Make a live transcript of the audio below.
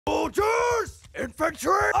Soldiers!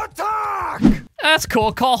 Infantry! Attack! That's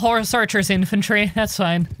cool. Call horse archers infantry. That's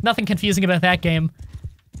fine. Nothing confusing about that game.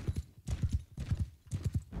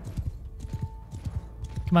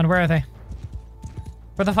 Come on, where are they?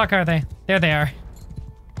 Where the fuck are they? There they are.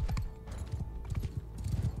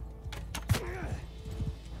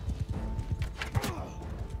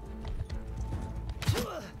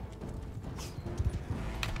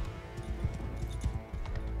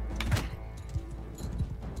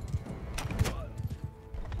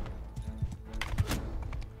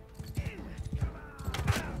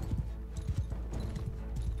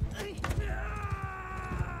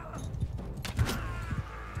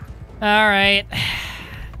 All right.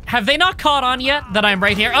 Have they not caught on yet that I'm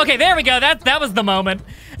right here? Okay, there we go. That was the moment.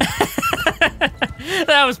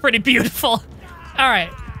 That was pretty beautiful. All right.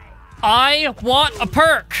 I want a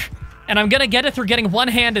perk, and I'm gonna get it through getting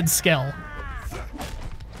one-handed skill.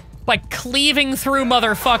 By cleaving through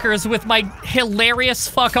motherfuckers with my hilarious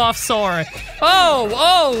fuck-off sword. Oh,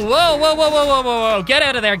 whoa, whoa, whoa, whoa, whoa, whoa, whoa, whoa. Get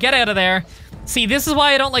out of there, get out of there. See, this is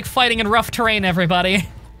why I don't like fighting in rough terrain, everybody.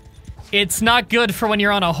 It's not good for when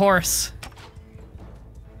you're on a horse.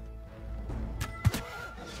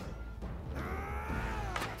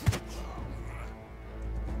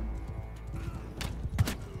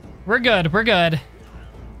 We're good, we're good.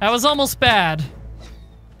 That was almost bad.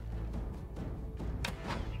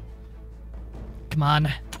 Come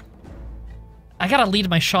on. I gotta lead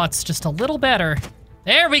my shots just a little better.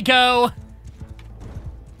 There we go!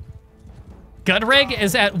 Gudrig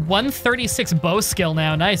is at 136 bow skill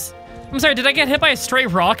now, nice. I'm sorry, did I get hit by a stray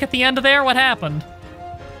rock at the end of there? What happened?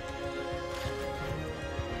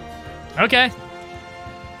 Okay.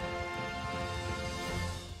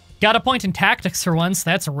 Got a point in tactics for once,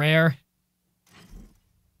 that's rare.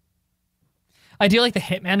 I do like the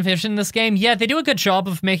Hitman vision in this game. Yeah, they do a good job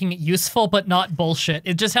of making it useful, but not bullshit.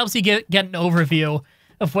 It just helps you get an overview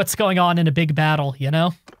of what's going on in a big battle, you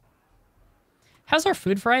know? How's our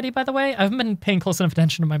food variety, by the way? I haven't been paying close enough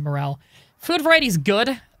attention to my morale. Food variety's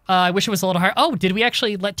good. I wish it was a little higher. Oh, did we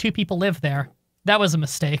actually let 2 people live there? That was a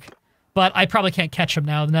mistake. But I probably can't catch them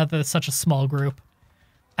now that it's such a small group.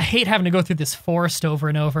 I hate having to go through this forest over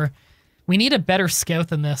and over. We need a better scout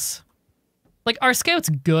than this. Like, our scout's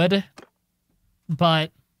good,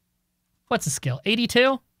 but what's the skill?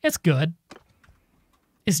 82? It's good.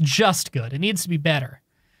 It's just good. It needs to be better.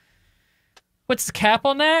 What's the cap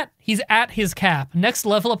on that? He's at his cap. Next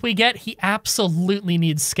level up we get, he absolutely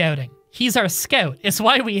needs scouting. He's our scout. It's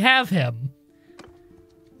why we have him.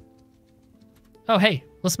 Oh, hey,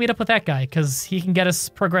 let's meet up with that guy, because he can get us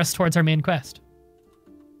progress towards our main quest.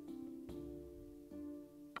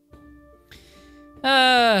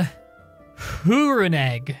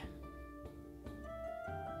 Huruneg.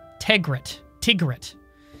 Tigrit.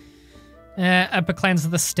 Epic Clans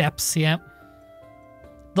of the Steppes, yeah.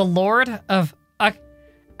 The Lord of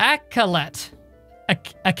Akalet.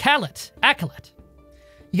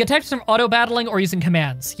 You can text from auto-battling or using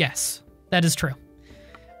commands. Yes, that is true.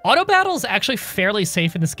 Auto-battle is actually fairly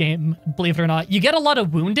safe in this game, believe it or not. You get a lot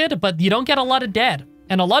of wounded, but you don't get a lot of dead.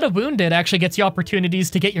 And a lot of wounded actually gets you opportunities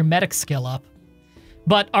to get your medic skill up.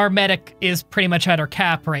 But our medic is pretty much at our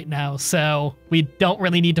cap right now, so we don't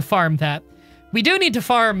really need to farm that. We do need to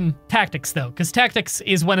farm tactics, though, because tactics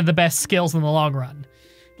is one of the best skills in the long run.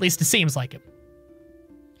 At least it seems like it.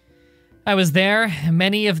 I was there.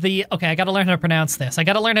 Many of the... Okay, I gotta learn how to pronounce this. I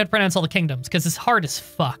gotta learn how to pronounce all the kingdoms, because it's hard as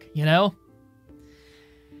fuck, you know?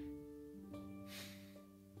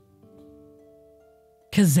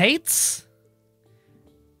 Khazates?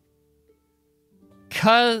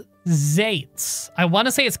 Khazates. I want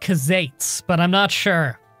to say it's Khazates, but I'm not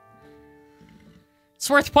sure.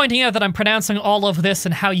 It's worth pointing out that I'm pronouncing all of this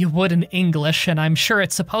in how you would in English, and I'm sure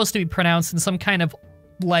it's supposed to be pronounced in some kind of,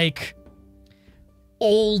 like,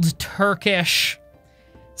 old Turkish,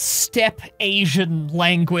 steppe Asian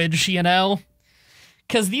language, you know?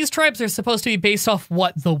 Because these tribes are supposed to be based off,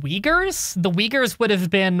 what, the Uyghurs? The Uyghurs would have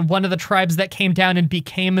been one of the tribes that came down and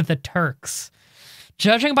became the Turks.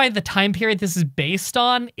 Judging by the time period this is based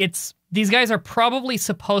on, these guys are probably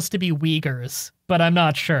supposed to be Uyghurs, but I'm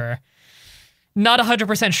not sure. Not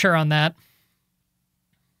 100% sure on that.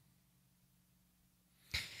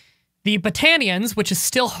 The Britannians, which is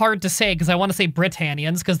still hard to say because I want to say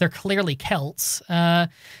Britannians because they're clearly Celts. Yeah,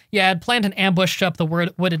 had planned an ambush up the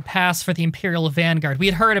wooded pass for the Imperial Vanguard. We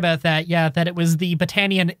had heard about that, yeah, that it was the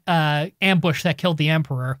Britannian ambush that killed the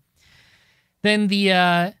Emperor. Then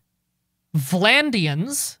the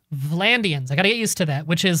Vlandians, I gotta get used to that,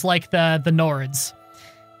 which is like the Nords.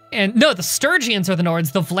 And no, the Sturgians are the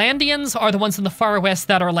Nords. The Vlandians are the ones in the far west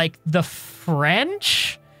that are like the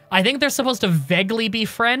French? I think they're supposed to vaguely be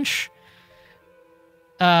French,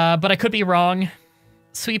 but I could be wrong.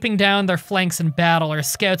 Sweeping down their flanks in battle, our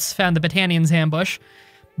scouts found the Battanians' ambush.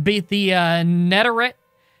 But the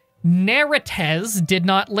Neretes did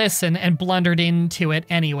not listen and blundered into it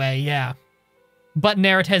anyway, yeah. But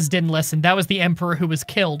Neretes didn't listen. That was the emperor who was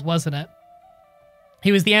killed, wasn't it?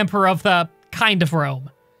 He was the emperor of the kind of Rome.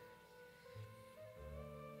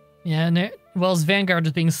 Yeah, Wells' vanguard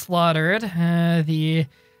was being slaughtered. The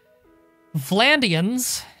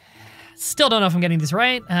Vlandians, still don't know if I'm getting these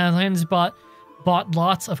right. Vlandians bought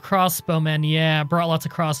lots of crossbowmen. Yeah, brought lots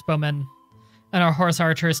of crossbowmen. And our horse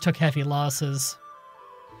archers took heavy losses.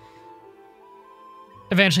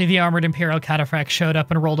 Eventually, the armored Imperial cataphract showed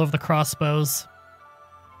up and rolled over the crossbows.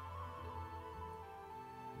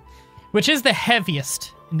 Which is the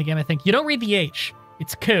heaviest in the game, I think. You don't read the H.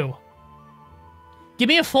 It's coup. Give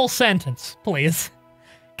me a full sentence, please.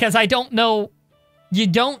 Because I don't know... You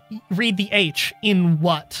don't read the H in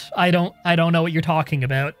what? I don't know what you're talking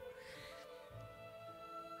about.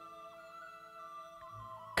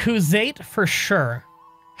 Cousate for sure.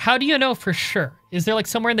 How do you know for sure? Is there like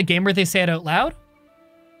somewhere in the game where they say it out loud?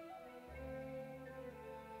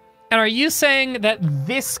 And are you saying that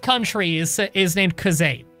this country is named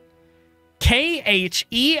Cousate? Khergits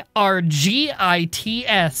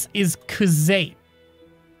is Cousate.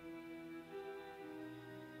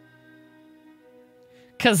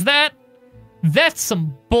 Because that's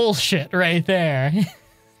some bullshit right there.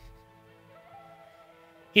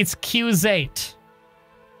 It's Cousate.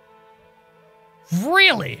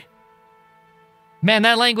 Really? Man,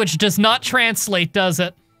 that language does not translate, does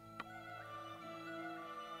it?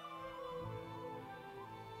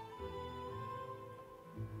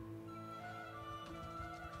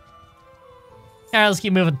 Alright, let's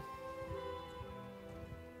keep moving.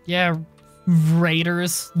 Yeah,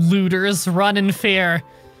 raiders, looters, run in fear.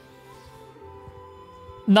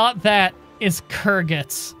 Not that, it's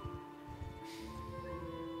Khergits.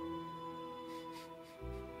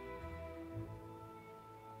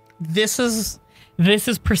 This is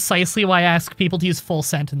precisely why I ask people to use full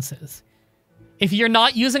sentences. If you're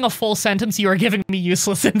not using a full sentence, you are giving me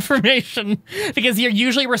useless information. Because you're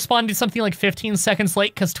usually responding to something like 15 seconds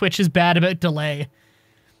late because Twitch is bad about delay.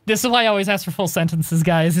 This is why I always ask for full sentences,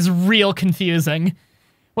 guys. It's real confusing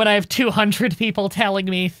when I have 200 people telling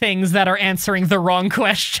me things that are answering the wrong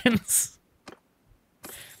questions.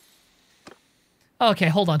 Okay,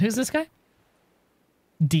 hold on. Who's this guy?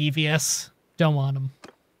 Devious. Don't want him.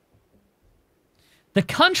 The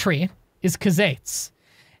country is Khuzaits,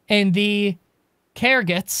 and the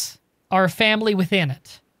Khergits are a family within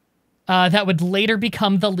it that would later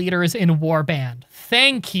become the leaders in Warband.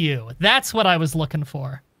 Thank you. That's what I was looking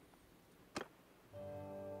for.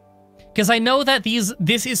 Because I know that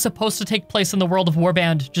this is supposed to take place in the world of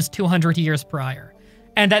Warband just 200 years prior,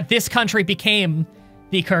 and that this country became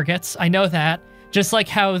the Khergits. I know that. Just like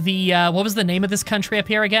how the, what was the name of this country up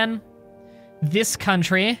here again? This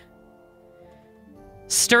country...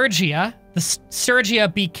 Sturgia. The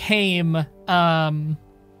Sturgia became the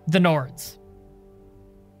Nords.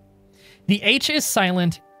 The H is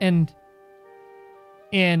silent in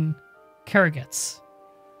Khergits.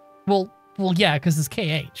 Well, yeah, because it's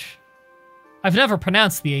KH. I've never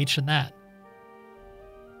pronounced the H in that.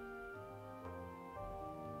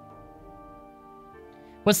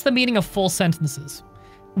 What's the meaning of full sentences?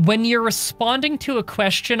 When you're responding to a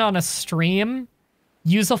question on a stream,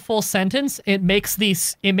 use a full sentence. It makes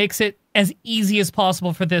it as easy as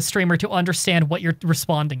possible for the streamer to understand what you're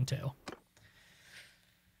responding to.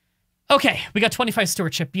 Okay, we got 25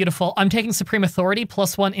 stewardship. Beautiful. I'm taking supreme authority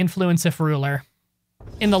plus 1 influence if ruler.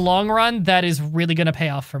 In the long run, that is really going to pay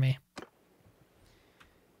off for me.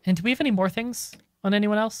 And do we have any more things on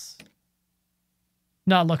anyone else?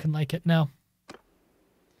 Not looking like it, no.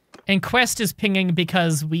 And quest is pinging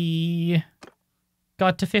because we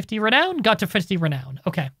got to 50 renown? Got to 50 renown.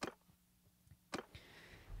 Okay.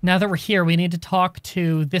 Now that we're here, we need to talk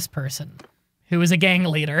to this person, who is a gang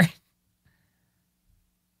leader.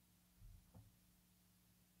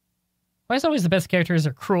 Why is always the best characters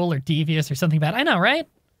are cruel or devious or something bad? I know, right?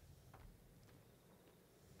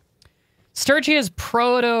 Sturgia is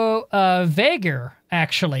proto-Vagar,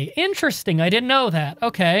 actually. Interesting, I didn't know that.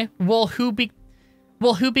 Okay, well, who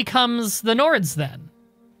becomes the Nords, then?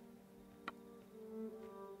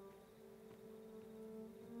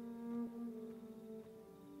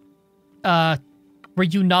 Were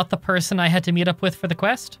you not the person I had to meet up with for the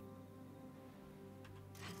quest?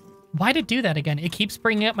 Why'd it do that again? It keeps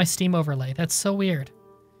bringing up my Steam overlay. That's so weird.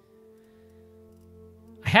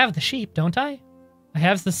 I have the sheep, don't I? I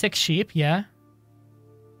have the 6 sheep, yeah.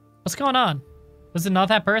 What's going on? Was it not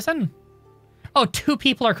that person? Oh, 2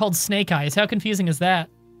 people are called Snake Eyes. How confusing is that?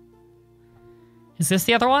 Is this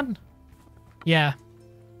the other one? Yeah.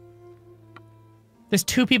 There's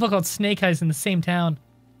 2 people called Snake Eyes in the same town.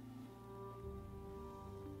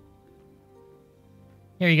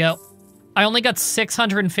 Here you go. I only got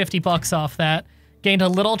 650 bucks off that. Gained a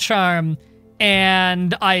little charm,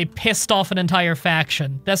 and I pissed off an entire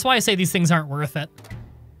faction. That's why I say these things aren't worth it.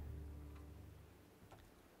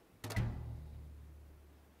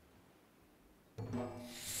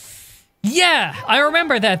 Yeah, I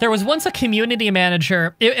remember that. There was once a community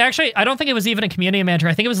manager. Actually, I don't think it was even a community manager.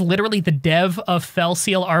 I think it was literally the dev of Fell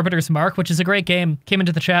Seal Arbiter's Mark, which is a great game. Came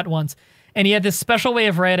into the chat once. And he had this special way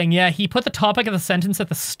of writing. Yeah, he put the topic of the sentence at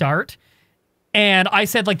the start. And I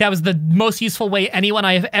said, like, that was the most useful way anyone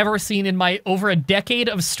I have ever seen in my over a decade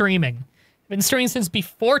of streaming. I've been streaming since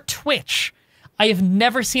before Twitch. I have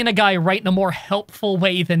never seen a guy write in a more helpful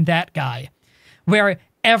way than that guy. Where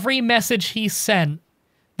every message he sent,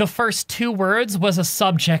 the first 2 words was a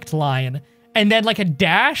subject line, and then like a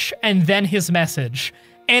dash, and then his message.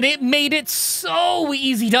 And it made it so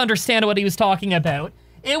easy to understand what he was talking about.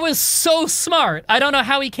 It was so smart. I don't know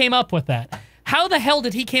how he came up with that. How the hell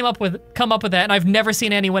did he come up with that, and I've never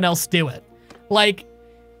seen anyone else do it? Like,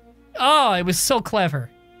 oh, it was so clever.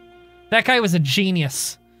 That guy was a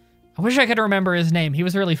genius. I wish I could remember his name. He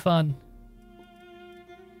was really fun.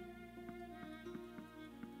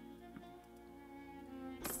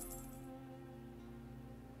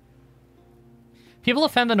 People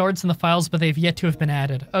have found the Nords in the files, but they've yet to have been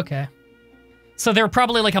added. Okay. So they're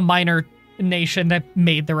probably like a minor nation that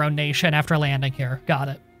made their own nation after landing here. Got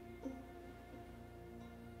it.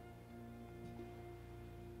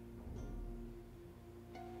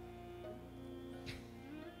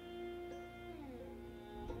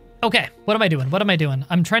 Okay, what am I doing? What am I doing?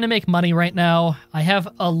 I'm trying to make money right now. I have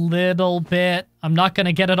a little bit. I'm not going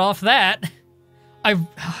to get it off that. Oh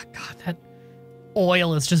God, that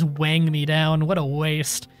oil is just weighing me down. What a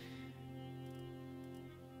waste.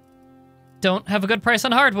 Don't have a good price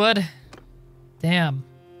on hardwood. Damn.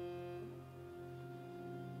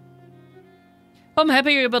 I'm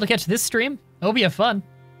happy you're able to catch this stream. Hope you have fun.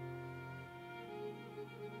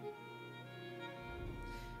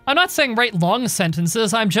 I'm not saying write long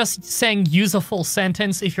sentences, I'm just saying use a full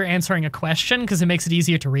sentence if you're answering a question, because it makes it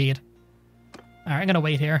easier to read. Alright, I'm gonna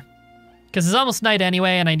wait here. Because it's almost night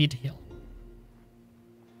anyway, and I need to heal.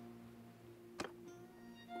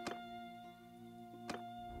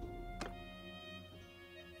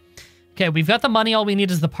 Okay, we've got the money, all we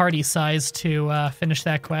need is the party size to finish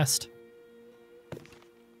that quest.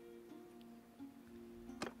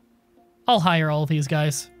 I'll hire all these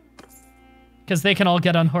guys. Because they can all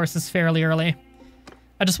get on horses fairly early.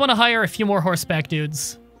 I just want to hire a few more horseback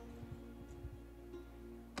dudes.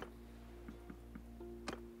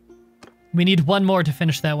 We need 1 more to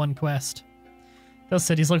finish that 1 quest. Those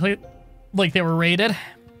cities look like they were raided. Did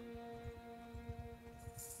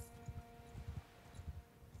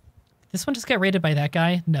this one just get raided by that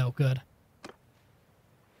guy? No, good.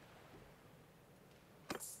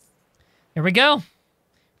 Here we go.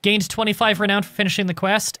 Gained 25 renown for finishing the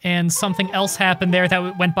quest, and something else happened there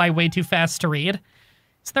that went by way too fast to read.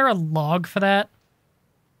 Is there a log for that?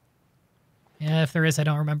 Yeah, if there is, I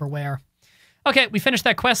don't remember where. Okay, we finished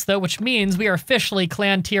that quest, though, which means we are officially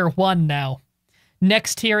clan tier 1 now.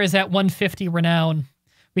 Next tier is at 150 renown.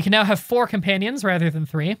 We can now have 4 companions rather than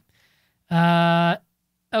 3.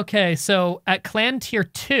 Okay, so at clan tier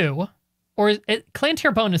 2, or clan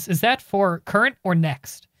tier bonus, is that for current or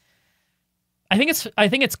next? I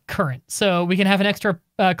think it's current. So we can have an extra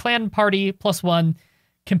clan party +1,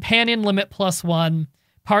 companion limit +1,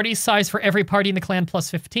 party size for every party in the clan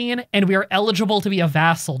 +15, and we are eligible to be a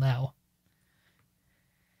vassal now.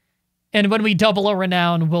 And when we double our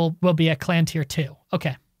renown, we'll be at clan tier 2.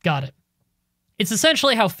 Okay, got it. It's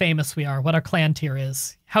essentially how famous we are, what our clan tier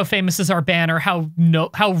is. How famous is our banner? How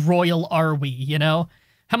royal are we, you know?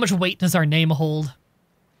 How much weight does our name hold?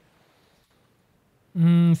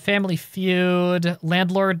 Family feud.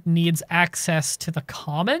 Landlord needs access to the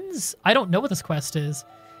commons? I don't know what this quest is.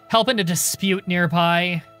 Help in a dispute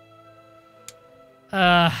nearby.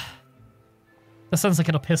 That sounds like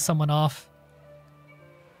it'll piss someone off.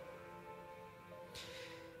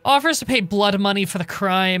 Offers to pay blood money for the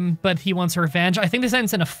crime, but he wants revenge. I think this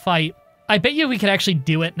ends in a fight. I bet you we could actually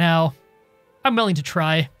do it now. I'm willing to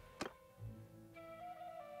try.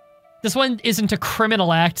 This one isn't a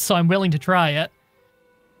criminal act, so I'm willing to try it.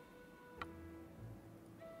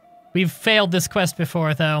 We've failed this quest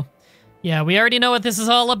before, though. Yeah, we already know what this is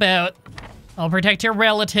all about. I'll protect your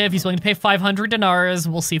relative. He's willing to pay 500 dinars.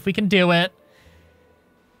 We'll see if we can do it.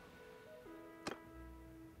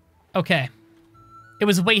 Okay. It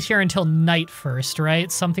was wait here until night first,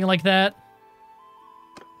 right? Something like that.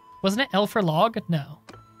 Wasn't it L for log? No.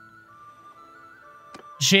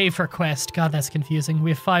 J for quest. God, that's confusing.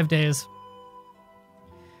 We have 5 days.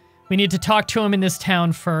 We need to talk to him in this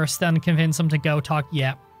town first, then convince him to go talk.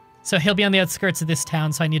 Yeah. So he'll be on the outskirts of this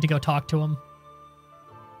town, so I need to go talk to him.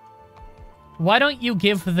 Why don't you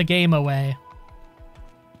give the game away?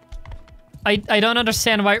 I don't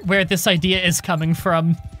understand where this idea is coming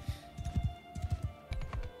from.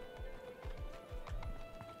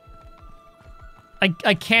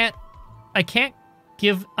 I can't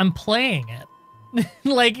give... I'm playing it.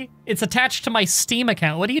 Like, it's attached to my Steam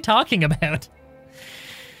account. What are you talking about?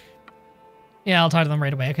 Yeah, I'll talk to them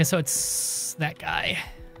right away. Okay, so it's that guy.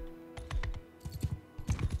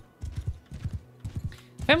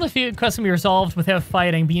 Family feud quest can be resolved without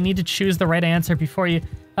fighting, but you need to choose the right answer before you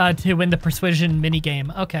to win the persuasion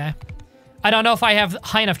minigame. Okay. I don't know if I have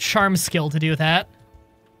high enough charm skill to do that.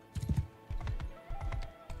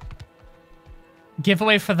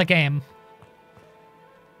 Giveaway for the game.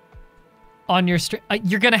 On your stream.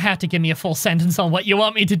 You're gonna have to give me a full sentence on what you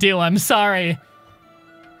want me to do. I'm sorry.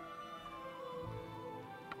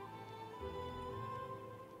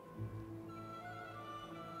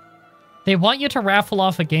 They want you to raffle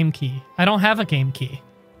off a game key. I don't have a game key.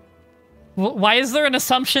 Why is there an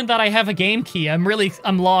assumption that I have a game key? I'm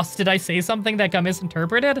lost. Did I say something that got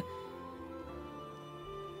misinterpreted?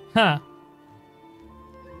 Huh.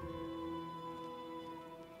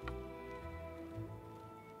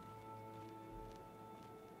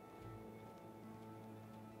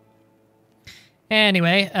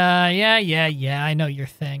 Anyway, yeah, I know your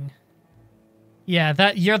thing. Yeah,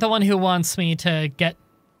 that you're the one who wants me to get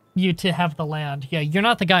you to have the land. Yeah, you're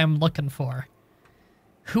not the guy I'm looking for.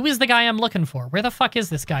 Who is the guy I'm looking for? Where the fuck is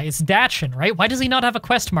this guy? It's Datchin, right? Why does he not have a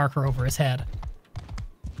quest marker over his head?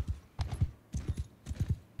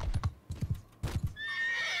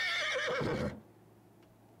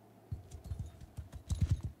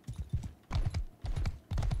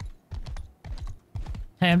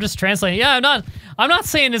 Hey, I'm just translating. Yeah, I'm not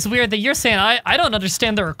saying it's weird that you're saying I don't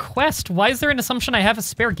understand the request. Why is there an assumption I have a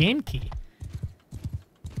spare game key?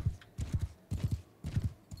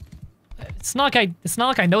 It's not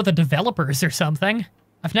like I know the developers or something.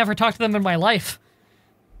 I've never talked to them in my life.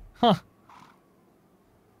 Huh.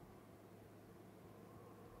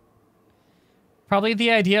 Probably the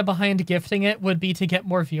idea behind gifting it would be to get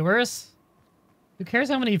more viewers. Who cares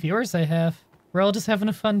how many viewers I have? We're all just having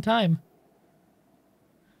a fun time.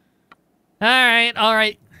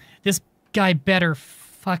 Alright. This guy better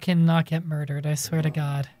fucking not get murdered, I swear to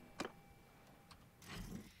God.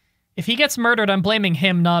 If he gets murdered, I'm blaming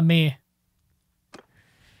him, not me.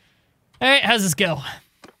 Alright, how's this go?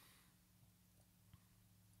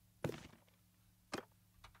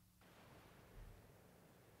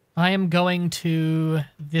 I am going to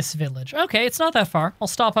this village. Okay, it's not that far. I'll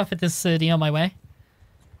stop off at this city on my way.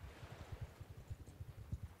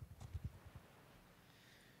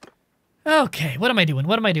 Okay, what am I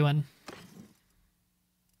doing?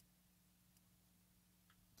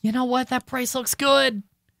 You know what? That price looks good.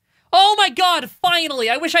 Oh my God, finally!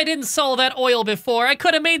 I wish I didn't sell that oil before. I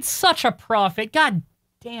could have made such a profit. God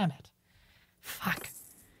damn it. Fuck.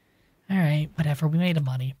 Alright, whatever. We made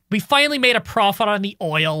money. We finally made a profit on the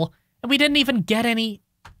oil, and we didn't even get any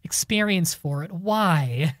experience for it.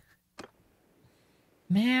 Why?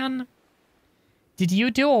 Man. Did you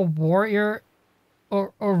do a warrior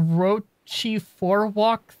or Orochi 4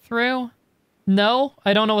 walkthrough? No?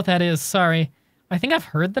 I don't know what that is. Sorry. I think I've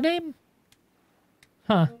heard the name?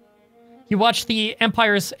 Huh. You watched the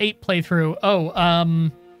Empire's 8 playthrough.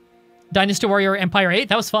 Oh, Dynasty Warrior Empire 8?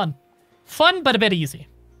 That was fun. Fun, but a bit easy.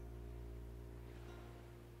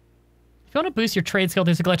 If you want to boost your trade skill,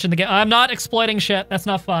 there's a glitch in the game. I'm not exploiting shit. That's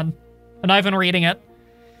not fun. I'm not even reading it.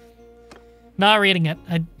 Not reading it.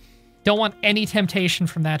 I don't want any temptation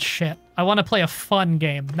from that shit. I want to play a fun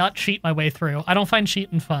game, not cheat my way through. I don't find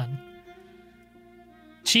cheating fun.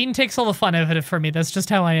 Cheating takes all the fun out of it for me. That's just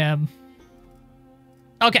how I am.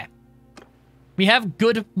 Okay. We have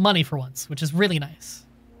good money for once, which is really nice.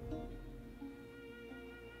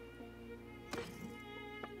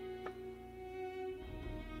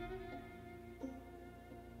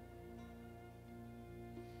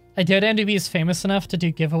 I doubt MDB is famous enough to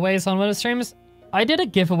do giveaways on one of his streams. I did a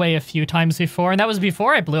giveaway a few times before, and that was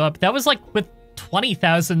before I blew up. That was like with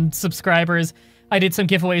 20,000 subscribers. I did some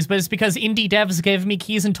giveaways, but it's because indie devs gave me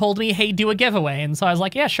keys and told me, hey, do a giveaway. And so I was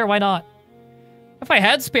like, yeah, sure, why not? If I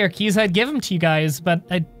had spare keys, I'd give them to you guys, but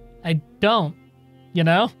I don't, you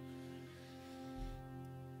know?